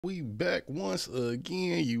We back once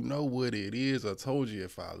again. You know what it is. I told you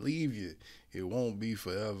if I leave you, it won't be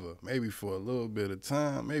forever. Maybe for a little bit of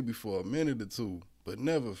time, maybe for a minute or two, but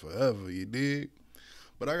never forever, you dig?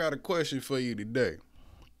 But I got a question for you today.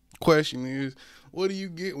 Question is, what do you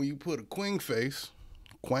get when you put a Kwengface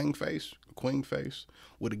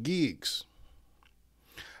with a gigs?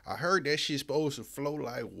 I heard that shit's supposed to flow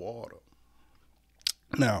like water.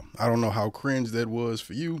 Now, I don't know how cringe that was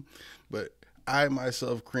for you, but I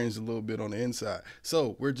myself cringed a little bit on the inside.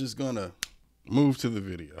 So we're just gonna move to the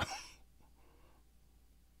video.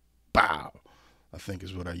 Bow. I think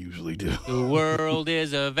is what I usually do. The world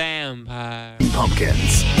is a vampire.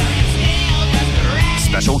 Pumpkins.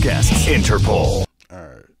 Special guests, Interpol. All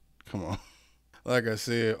right, come on. Like I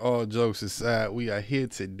said, all jokes aside, we are here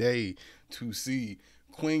today to see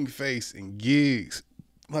Kwengface and Gigs.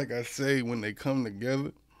 Like I say, when they come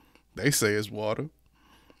together, they say it's water.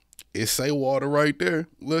 It say water right there.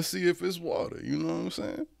 Let's see if it's water. You know what I'm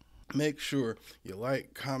saying? Make sure you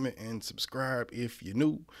like, comment, and subscribe if you're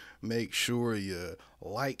new. Make sure you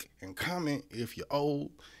like and comment if you're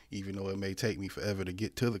old, even though it may take me forever to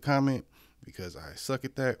get to the comment because I suck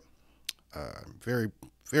at that. I'm very,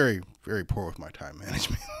 very, very poor with my time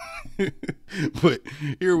management. But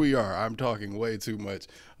here we are. I'm talking way too much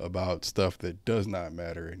about stuff that does not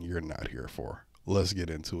matter and you're not here for. Let's get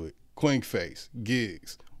into it. Kwengface,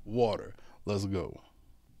 Gigs, water. Let's go.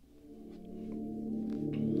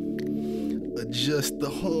 Adjust the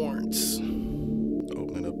horns.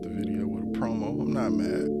 Open up the video with a promo. I'm not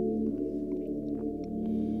mad.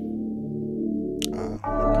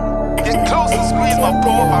 Okay. Get close and squeeze my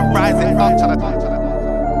ball, my rising up to the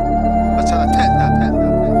let's try to tap that.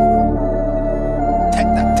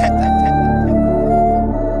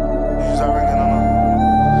 Use that ringing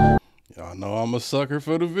on. Y'all know I'm a sucker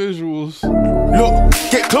for the visuals. Look,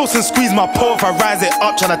 get close and squeeze my pole if I rise it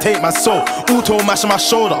up, tryna take my soul. Auto mashing my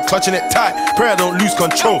shoulder, clutching it tight, pray I don't lose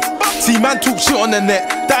control. See man talk shit on the net,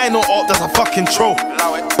 that ain't no art, that's a fucking troll.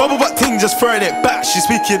 Bubble butt ting just throwing it back, she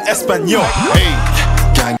speaking Espanol. Hey,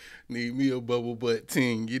 gang. Need me a bubble butt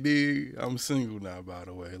ting, you dig? I'm single now, by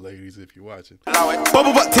the way, ladies, if you're watching.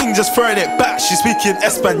 Bubble butt ting just throwing it back, she speaking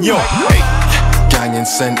Espanol. Hey. Gang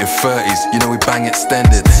incentive 30s, you know we bang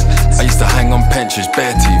extended. I used to hang on pensions,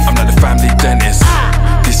 bare teeth, I'm like the family dentist.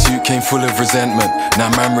 This suit came full of resentment, now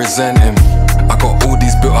man resent him. I got all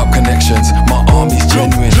these built up connections, my army's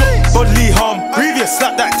genuine. Bodily harm, previous,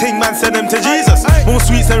 slap that ting, man, send him to Jesus. More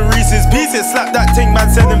sweets and Reese's Pieces, slap that ting,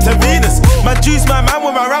 man, send him to Venus. Man, juice my man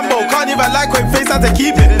with my Rambo, can't even like Kwengface, had to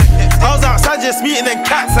keep it. I was outside just meeting them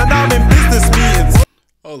cats, and now I'm in business meetings.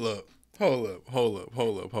 Hold up. I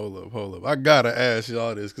gotta ask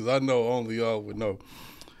y'all this because I know only y'all would know.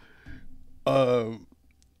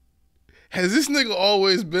 Has this nigga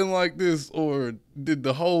always been like this, or did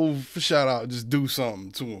the whole shout out just do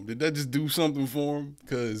something to him? Did that just do something for him?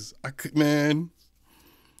 Because I could, man,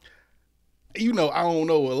 you know, I don't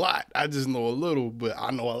know a lot. I just know a little, but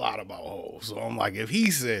I know a lot about hoes. So I'm like, if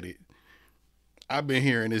he said it, I've been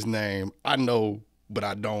hearing his name. I know, but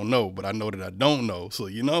I don't know, but I know that I don't know. So,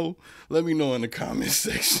 you know, let me know in the comment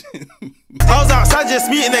section. I was outside just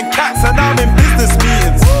meeting them cats, and now I'm in business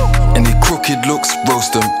meetings. Any crooked looks,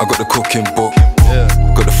 roast them, I got the cooking book. Yeah.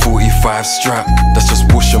 Got the 45 strap, that's just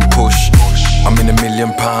whoosh and push. I'm in £1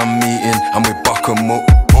 million meeting, I'm with Buck and Mook.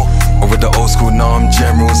 Over the old school, now I'm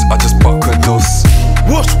generals, I just buck a dust.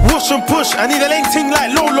 Whoosh, whoosh and push, I need a lane ting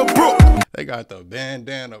like Lola Brooke. They got the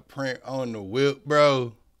bandana print on the whip,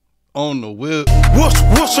 bro. On the whip. Whoosh,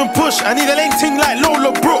 whoosh and push, I need a lane ting like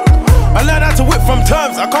Lola Brooke. I learned how to whip from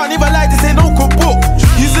terms, I can't even lie, this ain't no good book.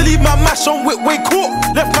 Used to leave my mash on whip way court,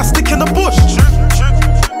 left my stick in the bush.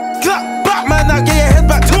 Clap back, man, now get your head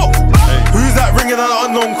back talk. Who's that ringing on an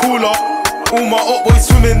unknown caller? All my up boys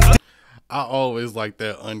swimming. I always like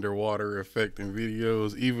that underwater effect in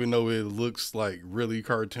videos, even though it looks like really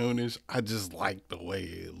cartoonish. I just like the way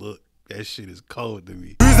it look. That shit is cold to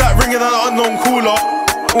me. Who's that ringing on an unknown caller?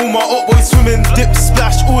 All my up boys swimming, dip,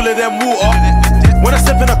 splash, all of them water. When I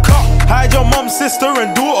step in a cup, hide your mum, sister,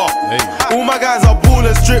 and daughter. Hey. All my guys are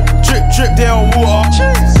ballers, drip, drip, drip, they on water.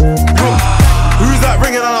 Who's that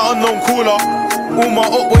ringing on an unknown caller? All my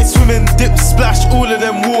up boys swimming, dip, splash, all of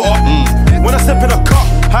them water. When I step in a cup,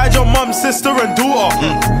 hide your mum, sister, and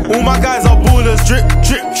daughter. All my guys are ballers, drip,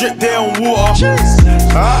 drip, drip, they on water.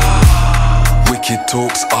 Wicked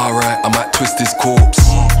talks, alright, I'm at Twisted's corpse.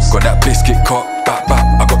 Got that biscuit cock, back,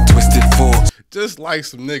 I got twisted thoughts. Just like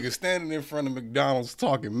some niggas standing in front of McDonald's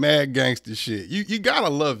talking mad gangster shit. You gotta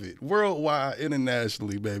love it. Worldwide,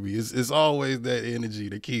 internationally, baby. It's always that energy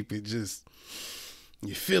to keep it just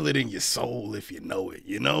You feel it in your soul if you know it,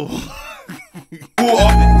 you know?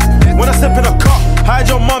 Water. When I step in a cup, hide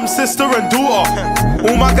your mum, sister, and daughter.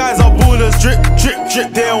 All my guys are ballers, drip, drip, drip,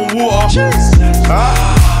 they on water.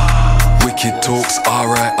 Wicked talks,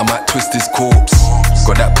 alright, I might twist his corpse.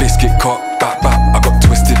 Got that biscuit cock, bap bap, I got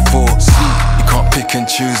twisted thoughts. You can't pick and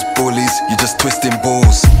choose bullies, you're just twisting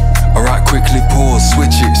balls. Alright, quickly pause,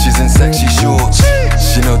 switch it, she's in sexy shorts.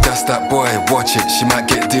 She know that's that boy, watch it, she might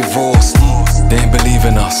get divorced. They ain't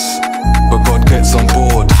believing us, but God gets on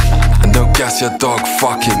board. And don't gas your dog,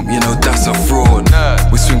 fuck him, you know that's a fraud.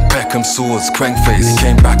 We swing Peckham swords, Kwengface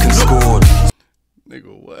came back and scored.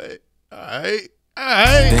 Nigga, what? Alright.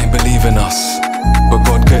 They ain't believing us, but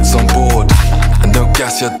God gets on board. And don't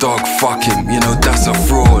gas your dog, fuck him, you know that's a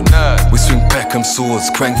fraud. We swing Peckham swords,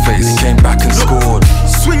 Kwengface came back and scored.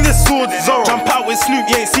 Swing this sword, Zorro. Jump out with Snoop,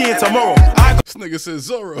 you ain't seeing tomorrow. This nigga said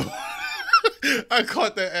Zorro. I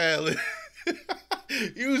caught that ad-lib.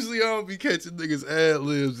 Usually I don't be catching niggas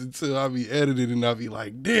ad-libs until I be editing and I be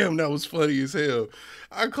like, damn, that was funny as hell.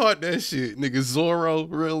 I caught that shit. Nigga, Zorro,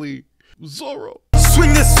 really? Zorro.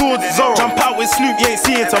 Swing this sword, Zorro. Jump out with Snoop, you ain't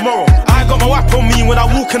seeing tomorrow. I got my whap on me when I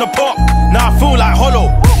walk in the park. Now I feel like hollow.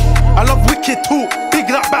 I love wicked talk. Big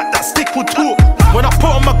that back, that stick will talk. When I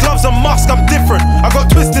put on my gloves and mask, I'm different. I got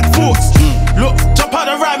twisted thoughts. Look, jump out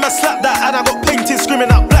the rhyme and slap that. And I got painted screaming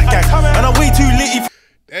out black gang. And I'm way too litty.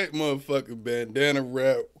 That motherfucking bandana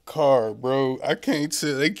rap car, bro. I can't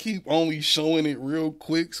tell. They keep only showing it real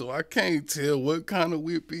quick, so I can't tell what kind of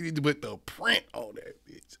whip it is. But the print on that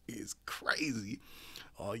bitch is crazy.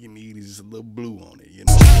 All you need is just a little blue on it, you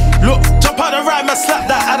know? Look, jump out the rhyme and slap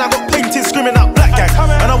that. And I got painted screaming out black gang.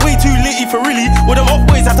 And I'm way too litty for really. With them off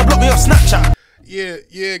boys had to block me off Snapchat.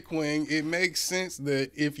 Yeah, Quang. It makes sense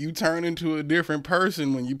that if you turn into a different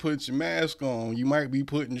person when you put your mask on, you might be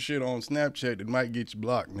putting shit on Snapchat that might get you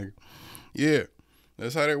blocked, nigga. Yeah,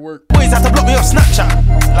 that's how that works. Boys had to block me off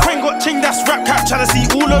Snapchat. Quang got ching, that's rap cat. Trying to see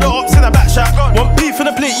all of the ops in the back shot. Want beef in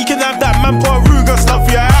the plate, you can have that man for a Ruger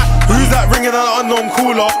stuff, yeah. Who's that ringing an unknown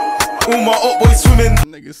caller? All my up boys swimming.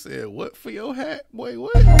 Nigga said, what for your hat? Boy,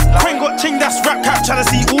 what? Quang got ching, that's rap cat. Trying to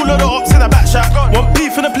see all of the ops in the back shot. Want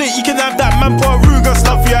beef in the plate, you can have that man for a Ruger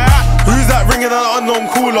stuff, yeah. Who's that ringing an unknown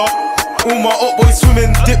caller? All my up boys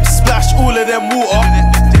swimming, dip, splash, all of them water.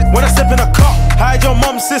 When I step in a cup, hide your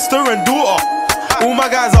mum, sister, and daughter. All my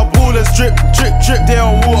guys are ballers, drip, drip, drip, they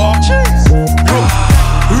on water. Look,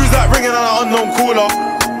 who's that ringing an unknown caller?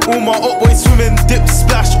 All my up boys swimming, dip,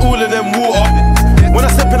 splash, all of them water. When I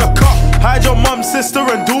step in a cup, hide your mum, sister,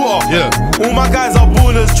 and daughter. Yeah. All my guys are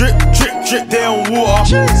ballers, drip, drip, drip, they on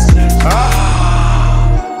water.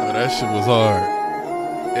 Oh, that shit was hard.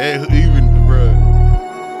 Even, bro.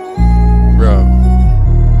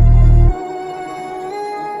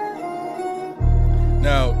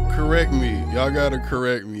 Now, correct me. Y'all gotta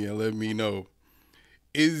correct me and let me know.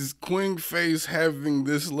 Is Kwengface having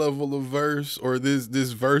this level of verse or this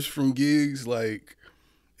verse from Gigs? Like,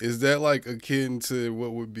 is that like akin to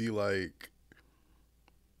what would be like,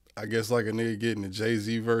 I guess like a nigga getting a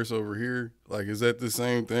Jay-Z verse over here? Like, is that the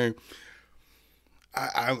same thing?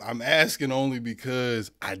 I'm asking only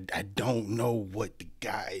because I don't know what the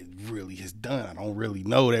guy really has done. I don't really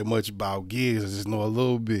know that much about Gigs. I just know a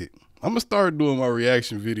little bit. I'm gonna start doing my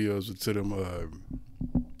reaction videos to them,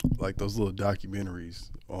 like those little documentaries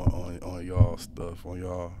on y'all stuff, on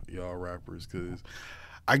y'all rappers, because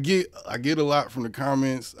I get a lot from the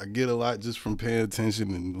comments. I get a lot just from paying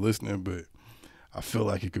attention and listening, but I feel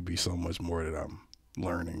like it could be so much more that I'm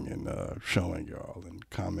learning and showing y'all and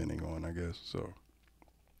commenting on, I guess. So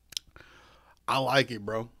I like it,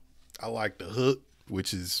 bro. I like the hook,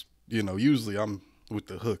 which is, you know, usually I'm with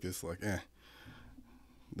the hook. It's like,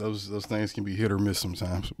 those things can be hit or miss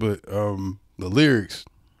sometimes. But the lyrics,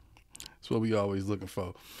 that's what we always looking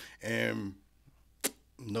for. And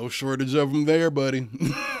no shortage of them there, buddy.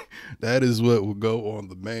 That is what will go on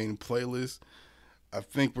the main playlist. I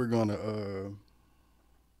think we're gonna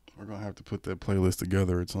have to put that playlist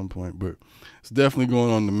together at some point, but it's definitely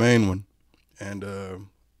going on the main one. And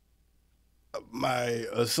my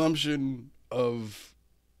assumption of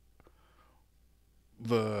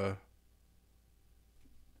the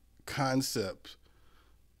concept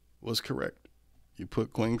was correct. You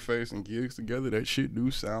put Kwengface and Gigs together, that shit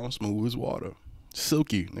do sound smooth as water.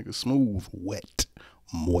 Silky, nigga, smooth, wet,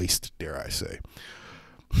 moist, dare I say.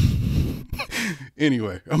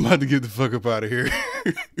 Anyway, I'm about to get the fuck up out of here.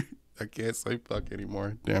 I can't say fuck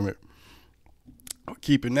anymore, damn it. I'm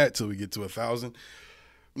keeping that till we get to 1,000.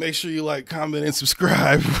 Make sure you like, comment, and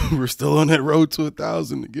subscribe. We're still on that road to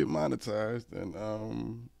 1,000 to get monetized.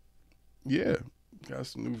 And yeah, got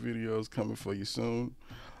some new videos coming for you soon.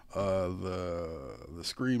 The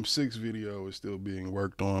Scream 6 video is still being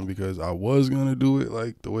worked on because I was gonna do it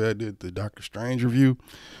like the way I did the Doctor Strange review,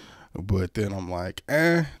 but then I'm like,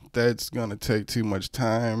 that's gonna take too much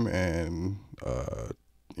time, and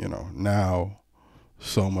now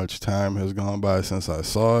so much time has gone by since I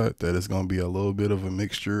saw it that it's gonna be a little bit of a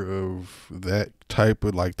mixture of that type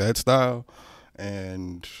of like that style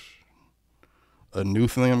and a new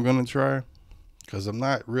thing I'm gonna try, because I'm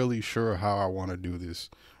not really sure how I want to do this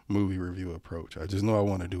movie review approach. I just know I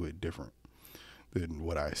want to do it different than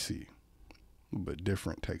what I see, but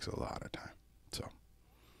different takes a lot of time. So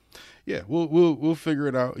yeah, we'll figure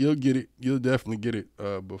it out. You'll get it. You'll definitely get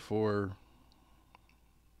it before.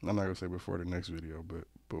 I'm not gonna say before the next video, but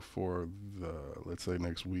before let's say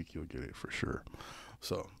next week, you'll get it for sure.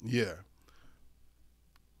 So yeah,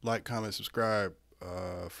 like, comment, subscribe.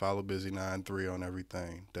 Follow Busy93 on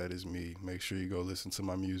everything. That is me. Make sure you go listen to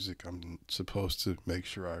my music. I'm supposed to make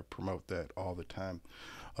sure I promote that all the time.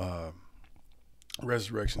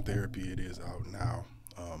 Resurrection Therapy, it is out now.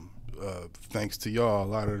 Thanks to y'all, a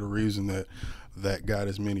lot of the reason that got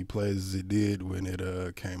as many plays as it did when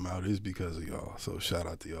it came out is because of y'all. So shout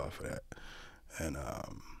out to y'all for that. And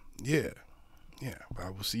yeah,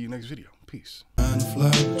 I will see you next video. Peace.